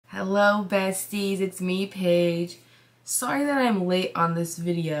Hello besties, it's me, Paige. Sorry that I'm late on this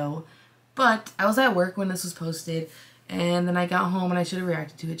video, but I was at work when this was posted, and then I got home and I should have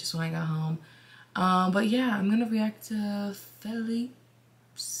reacted to it just when I got home. But yeah, I'm gonna react to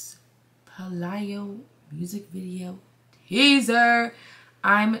FELIP's Palayo music video teaser.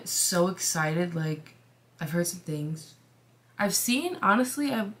 I'm so excited. Like, I've heard some things. I've seen,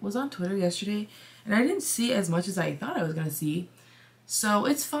 honestly, I was on Twitter yesterday and I didn't see as much as I thought I was gonna see. So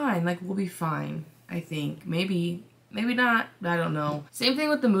it's fine, like we'll be fine, I think. Maybe not, I don't know. Same thing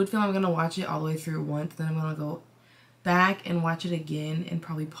with the mood film. I'm gonna watch it all the way through once, then I'm gonna go back and watch it again and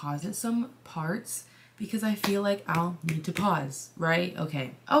probably pause at some parts because I feel like I'll need to pause, right?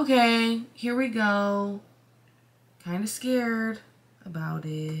 Okay, here we go. Kind of scared about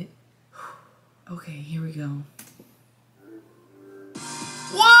it. Okay, here we go.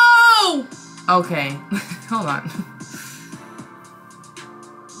 Whoa! Okay, hold on.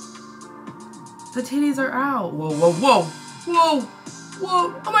 The titties are out. Whoa, whoa, whoa, whoa,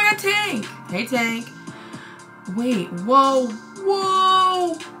 whoa. Oh my god, Tank. Hey, Tank. Wait, whoa,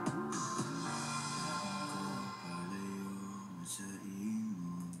 whoa.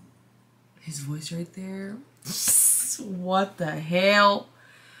 His voice right there. What the hell?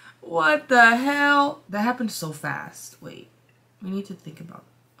 What the hell? That happened so fast. Wait, we need to think about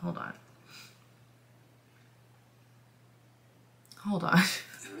it. Hold on. Hold on.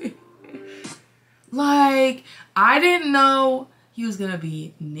 Like, I didn't know he was gonna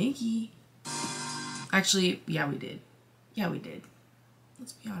be Nikki. Actually, yeah, we did. Yeah, we did.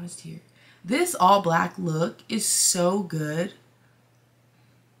 Let's be honest here. This all black look is so good.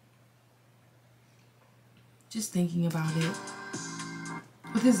 Just thinking about it.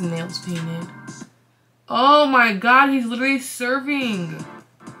 With his nails painted. Oh my god, he's literally serving.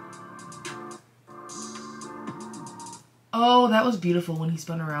 Oh, that was beautiful when he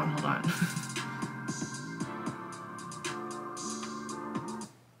spun around. Hold on.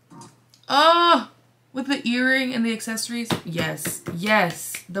 Oh, with the earring and the accessories. Yes,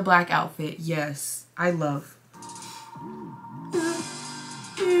 yes. The black outfit. Yes, I love.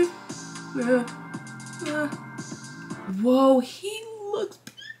 Whoa, he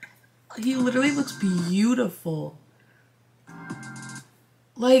literally looks beautiful.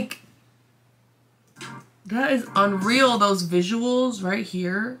 Like, that is unreal, those visuals right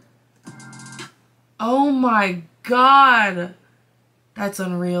here. Oh my god. That's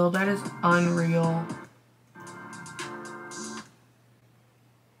unreal. That is unreal.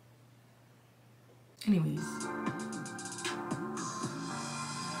 Anyways.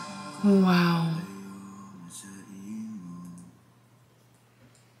 Wow.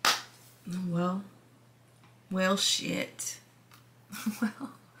 Well, shit.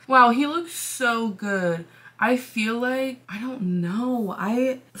 Wow, he looks so good. I feel like, I don't know.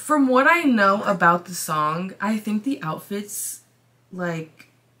 From what I know about the song, I think the outfits like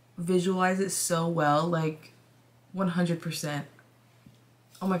visualize it so well, like 100%.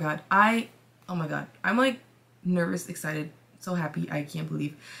 Oh my god. Oh my god. I'm like nervous, excited, so happy. I can't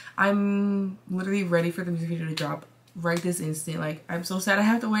believe. I'm literally ready for the music video to drop right this instant. Like, I'm so sad I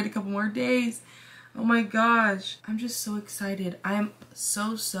have to wait a couple more days. Oh my gosh. I'm just so excited. I am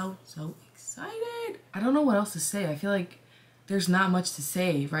so excited. I don't know what else to say. I feel like there's not much to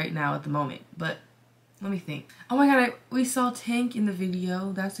say right now at the moment, but let me think. Oh my god, we saw Tank in the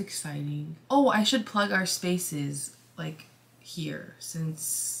video. That's exciting. Oh, I should plug our spaces, like, here,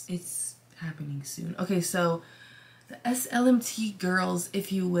 since it's happening soon. Okay, so the SLMT girls,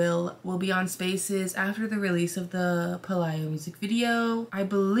 if you will be on spaces after the release of the Palayo music video. I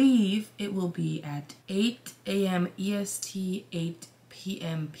believe it will be at 8 a.m. EST, 8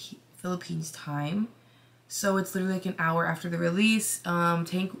 p.m. Philippines time. So it's literally like an hour after the release.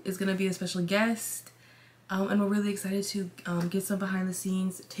 Tank is gonna be a special guest. And we're really excited to get some behind the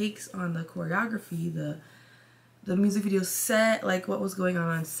scenes takes on the choreography, the music video set, like what was going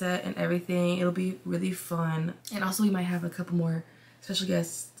on set and everything. It'll be really fun. And also we might have a couple more special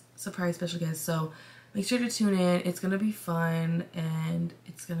guests, surprise special guests. So make sure to tune in. It's gonna be fun and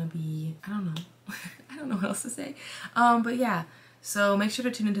it's gonna be, I don't know. I don't know what else to say. But yeah, so make sure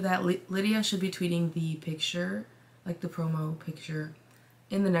to tune into that. Lydia should be tweeting the picture, like the promo picture,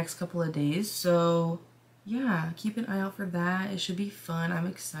 in the next couple of days. So yeah, keep an eye out for that. It should be fun. I'm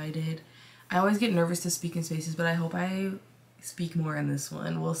excited. I always get nervous to speak in spaces, but I hope I speak more in this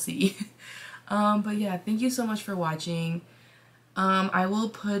one. We'll see. But yeah, thank you so much for watching. I will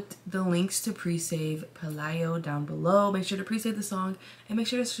put the links to pre-save Palayo down below. Make sure to pre-save the song and make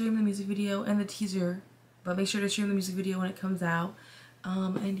sure to stream the music video and the teaser. But make sure to stream the music video when it comes out.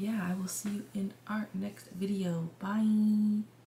 And yeah, I will see you in our next video. Bye.